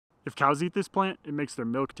If cows eat this plant, it makes their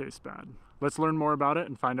milk taste bad. Let's learn more about it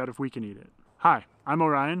and find out if we can eat it. Hi, I'm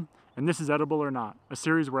Orion, and this is Edible or Not, a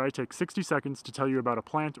series where I take 60 seconds to tell you about a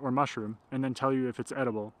plant or mushroom and then tell you if it's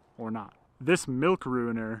edible or not. This milk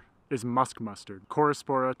ruiner is musk mustard,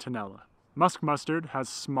 Chorospora tenella. Musk mustard has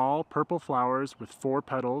small purple flowers with 4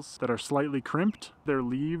 petals that are slightly crimped. Their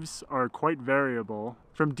leaves are quite variable,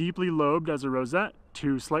 from deeply lobed as a rosette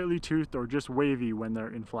to slightly toothed or just wavy when they're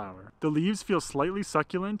in flower. The leaves feel slightly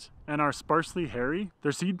succulent and are sparsely hairy.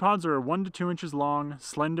 Their seed pods are 1 to 2 inches long,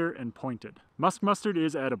 slender, and pointed. Musk mustard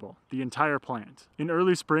is edible, the entire plant. In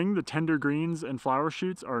early spring, the tender greens and flower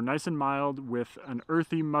shoots are nice and mild with an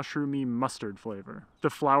earthy, mushroomy mustard flavor. The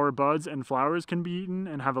flower buds and flowers can be eaten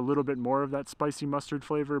and have a little bit more of that spicy mustard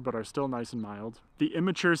flavor, but are still nice and mild. The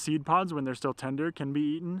immature seed pods, when they're still tender, can be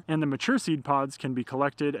eaten, and the mature seed pods can be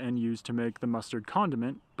collected and used to make the mustard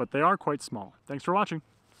condiment, but they are quite small. Thanks for watching.